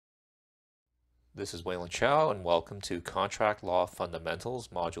This is Wayland Chow, and welcome to Contract Law Fundamentals,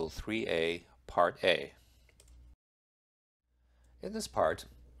 Module 3A, Part A. In this part,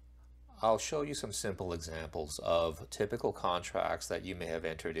 I'll show you some simple examples of typical contracts that you may have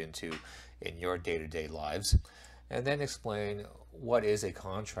entered into in your day-to-day lives, and then explain what is a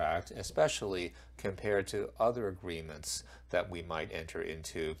contract, especially compared to other agreements that we might enter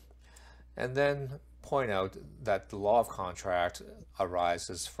into, and then point out that the law of contract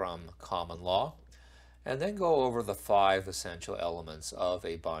arises from common law, and then go over the 5 essential elements of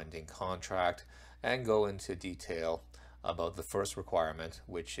a binding contract and go into detail about the first requirement,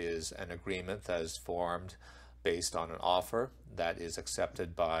 which is an agreement that is formed based on an offer that is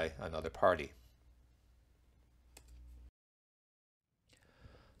accepted by another party.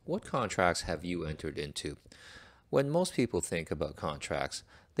 What contracts have you entered into? When most people think about contracts,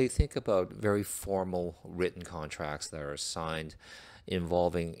 they think about very formal written contracts that are signed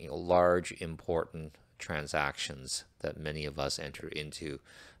involving large, important transactions that many of us enter into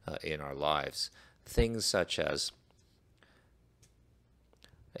in our lives. Things such as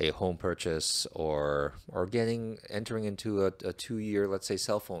a home purchase or entering into a 2-year, let's say,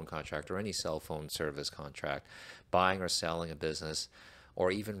 cell phone contract or any cell phone service contract, buying or selling a business,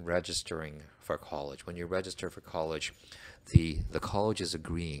 or even registering for college. When you register for college, the college is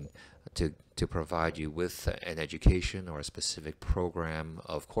agreeing to provide you with an education or a specific program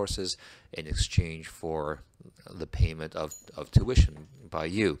of courses in exchange for the payment of tuition by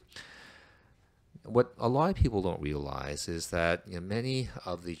you. What a lot of people don't realize is that many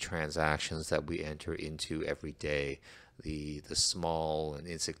of the transactions that we enter into every day, the small and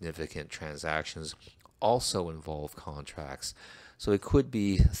insignificant transactions, also involve contracts. So it could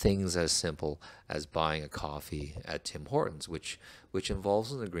be things as simple as buying a coffee at Tim Hortons, which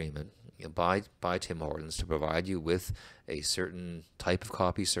involves an agreement by Tim Hortons to provide you with a certain type of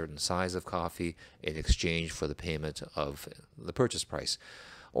coffee, certain size of coffee in exchange for the payment of the purchase price.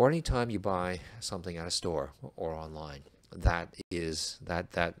 Or anytime you buy something at a store or online, that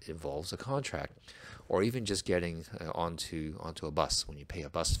involves a contract. Or even just getting onto a bus when you pay a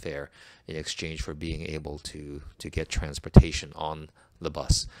bus fare in exchange for being able to get transportation on the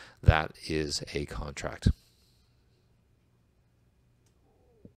bus. That is a contract.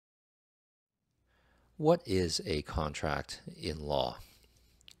 What is a contract in law?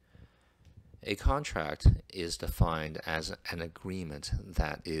 A contract is defined as an agreement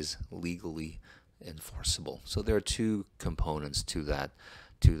that is legally enforceable. So there are 2 components to that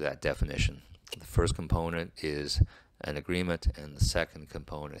definition. The first component is an agreement, and the second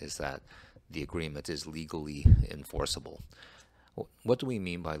component is that the agreement is legally enforceable. What do we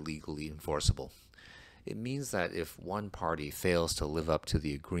mean by legally enforceable? It means that if one party fails to live up to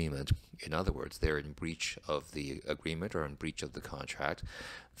the agreement, in other words, they're in breach of the agreement or in breach of the contract,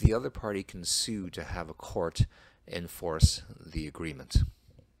 the other party can sue to have a court enforce the agreement.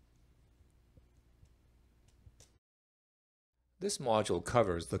 This module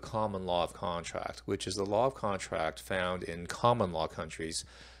covers the common law of contract, which is the law of contract found in common law countries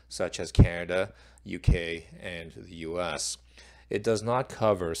such as Canada, UK, and the US. It does not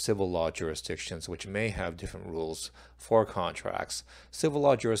cover civil law jurisdictions, which may have different rules for contracts. Civil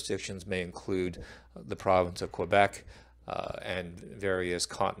law jurisdictions may include the province of Quebec and various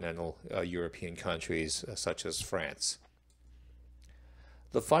continental European countries such as France.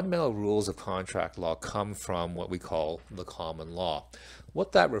 The fundamental rules of contract law come from what we call the common law.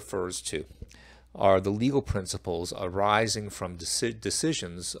 What that refers to are the legal principles arising from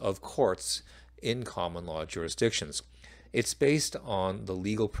decisions of courts in common law jurisdictions. It's based on the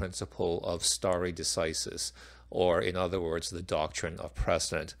legal principle of stare decisis, or in other words, the doctrine of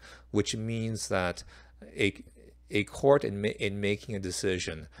precedent, which means that a court in making a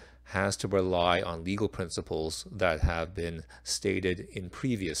decision has to rely on legal principles that have been stated in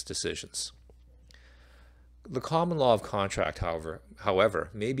previous decisions. The common law of contract, however,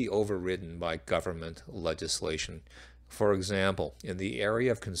 may be overridden by government legislation. For example, in the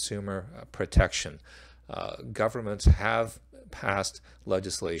area of consumer protection, governments have passed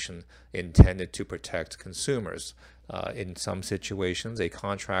legislation intended to protect consumers. In some situations, a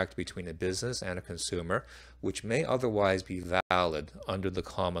contract between a business and a consumer, which may otherwise be valid under the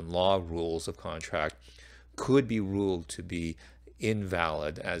common law rules of contract, could be ruled to be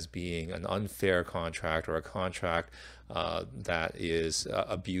invalid as being an unfair contract or a contract that is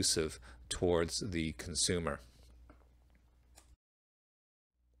abusive towards the consumer.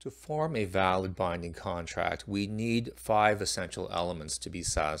 To form a valid binding contract, we need 5 essential elements to be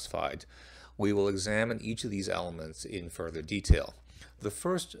satisfied. We will examine each of these elements in further detail. The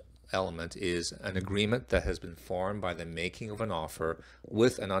first element is an agreement that has been formed by the making of an offer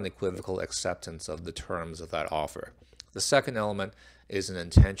with an unequivocal acceptance of the terms of that offer. The second element is an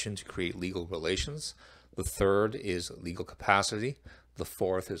intention to create legal relations. The third is legal capacity. The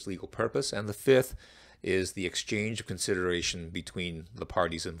fourth is legal purpose. And the fifth is the exchange of consideration between the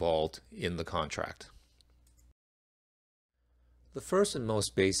parties involved in the contract. The first and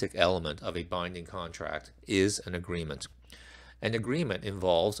most basic element of a binding contract is an agreement. An agreement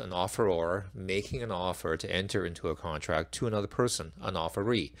involves an offeror making an offer to enter into a contract to another person, an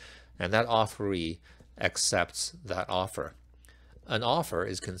offeree, and that offeree accepts that offer. An offer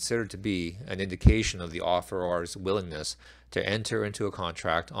is considered to be an indication of the offeror's willingness to enter into a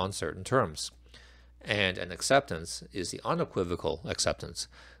contract on certain terms, and an acceptance is the unequivocal acceptance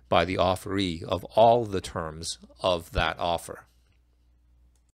by the offeree of all the terms of that offer.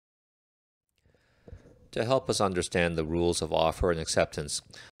 To help us understand the rules of offer and acceptance,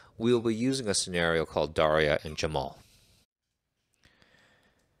 we will be using a scenario called Daria and Jamal.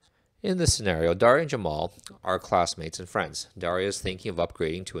 In this scenario, Daria and Jamal are classmates and friends. Daria is thinking of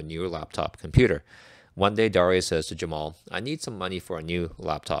upgrading to a newer laptop computer. One day, Daria says to Jamal, "I need some money for a new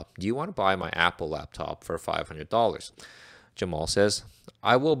laptop. Do you want to buy my Apple laptop for $500? Jamal says,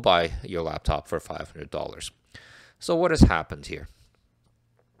 "I will buy your laptop for $500. So what has happened here?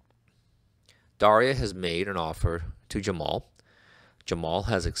 Daria has made an offer to Jamal. Jamal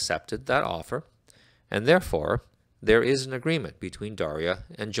has accepted that offer, and therefore, there is an agreement between Daria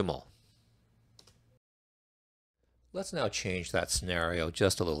and Jamal. Let's now change that scenario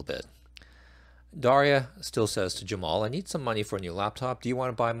just a little bit. Daria still says to Jamal, "I need some money for a new laptop. Do you want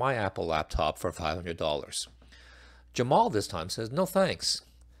to buy my Apple laptop for $500? Jamal this time says, "No thanks."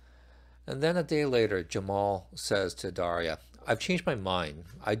 And then a day later, Jamal says to Daria, "I've changed my mind.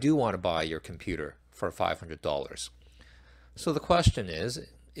 I do want to buy your computer for $500. So the question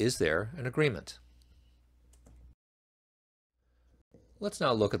is there an agreement? Let's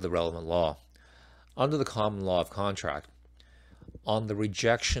now look at the relevant law. Under the common law of contract, on the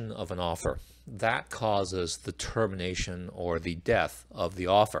rejection of an offer, that causes the termination or the death of the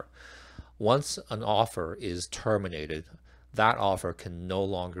offer. Once an offer is terminated, that offer can no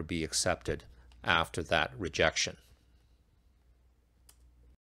longer be accepted after that rejection.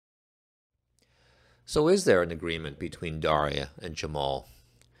 So is there an agreement between Daria and Jamal?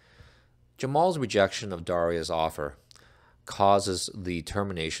 Jamal's rejection of Daria's offer causes the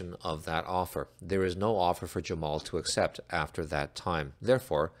termination of that offer. There is no offer for Jamal to accept after that time.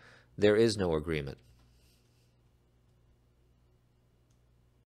 Therefore, there is no agreement.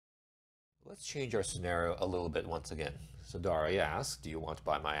 Let's change our scenario a little bit once again. So Daria asks, "Do you want to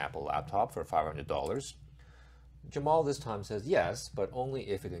buy my Apple laptop for $500? Jamal this time says yes, but only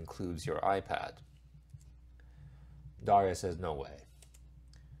if it includes your iPad. Daria says no way.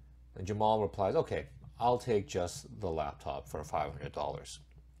 And Jamal replies, "Okay, I'll take just the laptop for $500.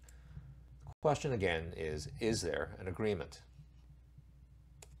 The question again is there an agreement?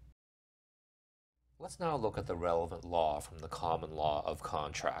 Let's now look at the relevant law from the common law of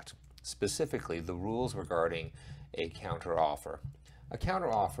contract, specifically the rules regarding a counteroffer. A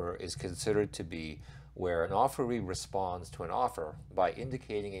counteroffer is considered to be where an offeree responds to an offer by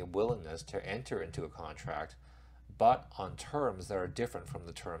indicating a willingness to enter into a contract, but on terms that are different from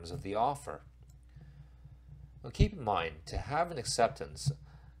the terms of the offer. Now keep in mind, to have an acceptance,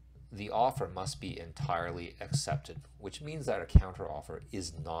 the offer must be entirely accepted, which means that a counteroffer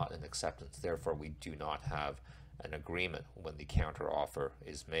is not an acceptance. Therefore, we do not have an agreement when the counteroffer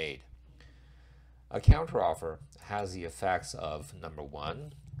is made. A counteroffer has the effects of, number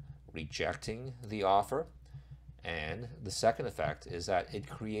one, rejecting the offer, and the second effect is that it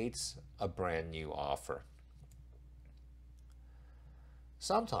creates a brand new offer.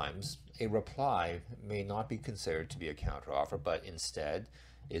 Sometimes a reply may not be considered to be a counteroffer, but instead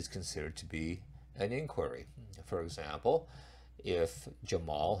is considered to be an inquiry. For example, if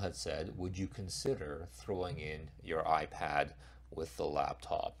Jamal had said, "Would you consider throwing in your iPad with the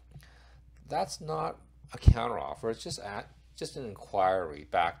laptop?" That's not a counteroffer. It's just an inquiry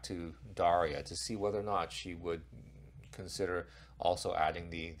back to Daria to see whether or not she would consider also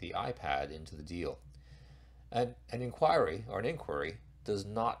adding the iPad into the deal. And an inquiry or an inquiry does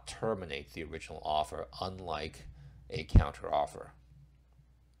not terminate the original offer, unlike a counteroffer.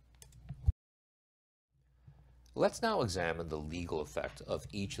 Let's now examine the legal effect of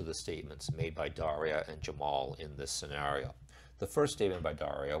each of the statements made by Daria and Jamal in this scenario. The first statement by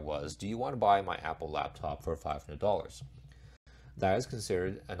Daria was, "Do you want to buy my Apple laptop for $500? That is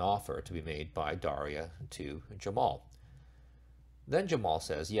considered an offer to be made by Daria to Jamal. Then Jamal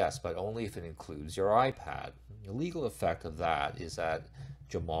says, "Yes, but only if it includes your iPad." The legal effect of that is that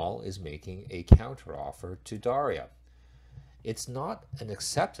Jamal is making a counteroffer to Daria. It's not an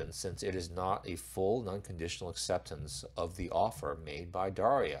acceptance, since it is not a full, unconditional acceptance of the offer made by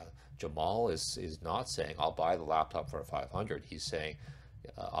Daria. Jamal is not saying, I'll buy the laptop for 500. He's saying,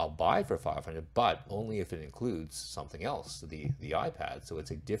 I'll buy it for 500, but only if it includes something else, the iPad. So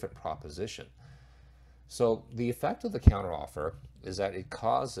it's a different proposition. So the effect of the counteroffer is that it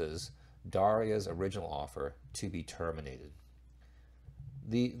causes Daria's original offer to be terminated.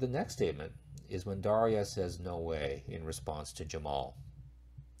 The next statement is when Daria says no way in response to Jamal.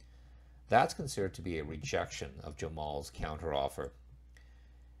 That's considered to be a rejection of Jamal's counteroffer.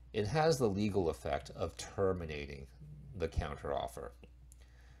 It has the legal effect of terminating the counteroffer.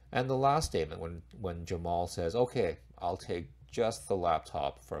 And the last statement, when Jamal says, okay, I'll take just the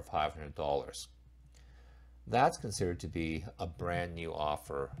laptop for $500, that's considered to be a brand new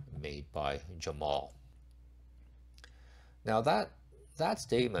offer made by Jamal. Now that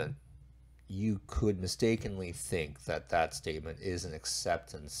statement, you could mistakenly think that that statement is an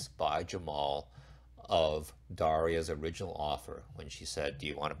acceptance by Jamal of Daria's original offer when she said, do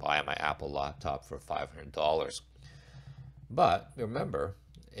you want to buy my Apple laptop for $500? But remember,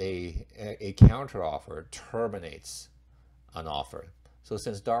 a counteroffer terminates an offer. So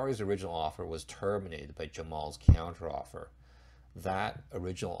since Daria's original offer was terminated by Jamal's counteroffer, that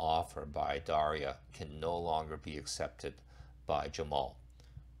original offer by Daria can no longer be accepted by Jamal.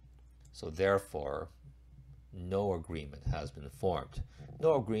 So therefore, no agreement has been formed.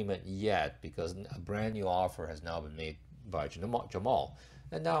 No agreement yet, because a brand new offer has now been made by Jamal.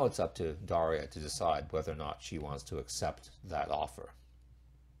 And now it's up to Daria to decide whether or not she wants to accept that offer.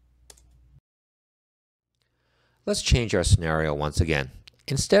 Let's change our scenario once again.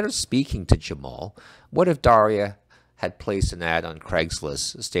 Instead of speaking to Jamal, what if Daria had placed an ad on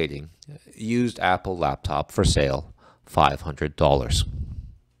Craigslist stating, used Apple laptop for sale, $500.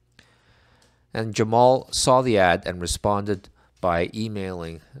 And Jamal saw the ad and responded by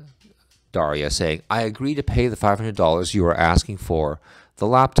emailing Daria saying, I agree to pay the $500 you are asking for the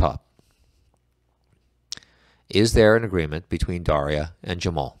laptop. Is there an agreement between Daria and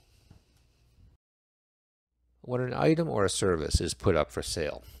Jamal? When an item or a service is put up for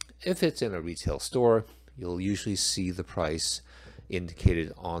sale, if it's in a retail store, you'll usually see the price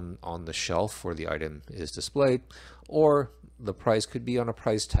indicated on the shelf where the item is displayed, or the price could be on a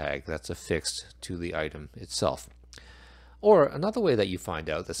price tag that's affixed to the item itself. Or another way that you find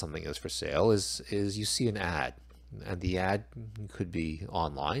out that something is for sale is you see an ad, and the ad could be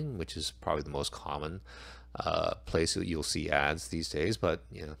online, which is probably the most common place that you'll see ads these days. But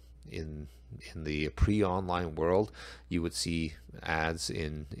you know, in the pre-online world, you would see ads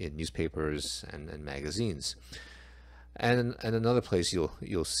in newspapers and magazines. And another place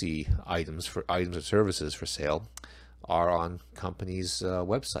you'll see items or services for sale are on companies'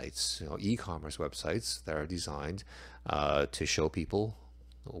 websites, e-commerce websites that are designed to show people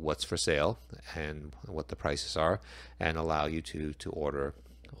what's for sale and what the prices are, and allow you to order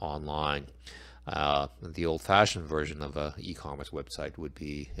online. The old-fashioned version of an e-commerce website would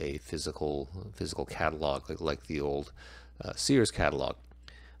be a physical catalog, like the old Sears catalog.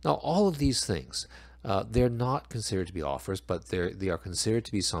 Now, all of these things, they're not considered to be offers, but they are considered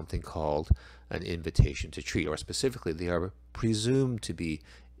to be something called an invitation to treat, or specifically, they are presumed to be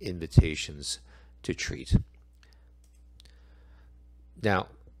invitations to treat. Now,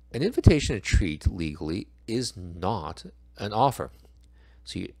 an invitation to treat legally is not an offer.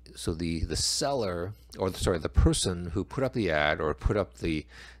 So the seller, or the person who put up the ad or put up the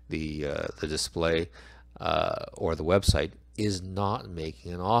display or the website is not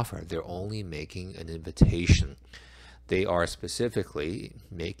making an offer. They're only making an invitation. They are specifically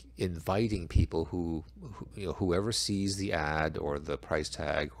inviting people whoever sees the ad or the price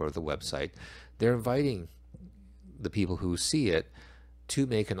tag or the website, they're inviting the people who see it to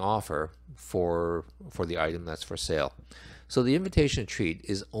make an offer for the item that's for sale. So the invitation to treat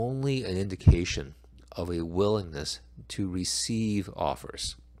is only an indication of a willingness to receive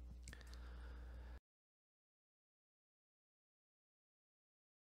offers.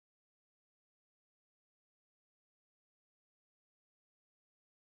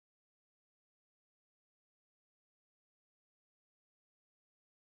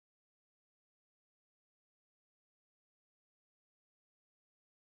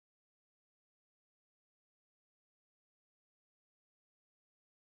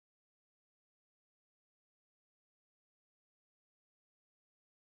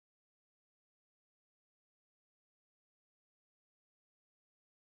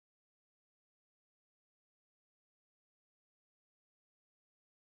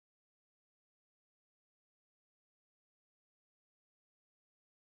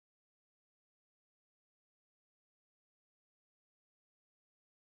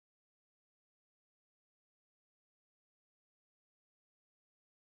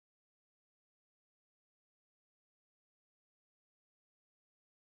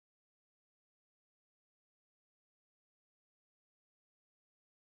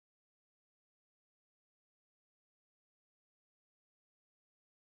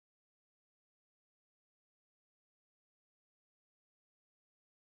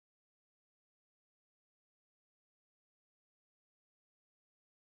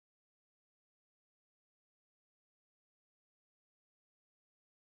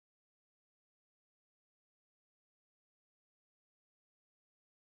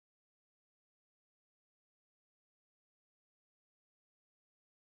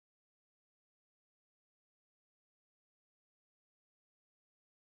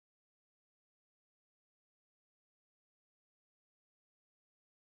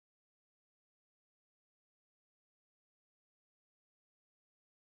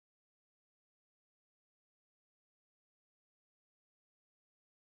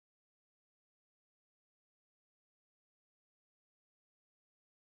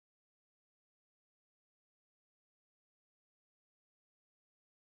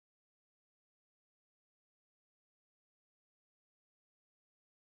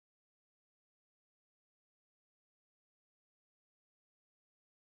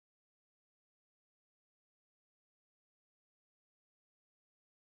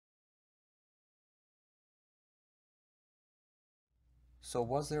 So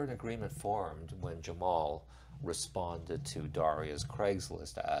was there an agreement formed when Jamal responded to Daria's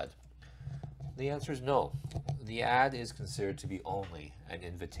Craigslist ad? The answer is no. The ad is considered to be only an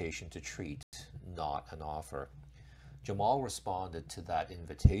invitation to treat, not an offer. Jamal responded to that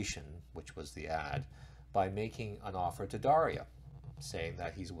invitation, which was the ad, by making an offer to Daria, saying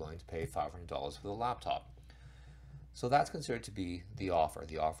that he's willing to pay $500 for the laptop. So that's considered to be the offer.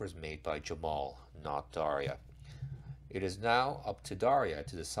 The offer is made by Jamal, not Daria. It is now up to Daria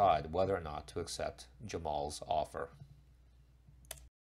to decide whether or not to accept Jamal's offer.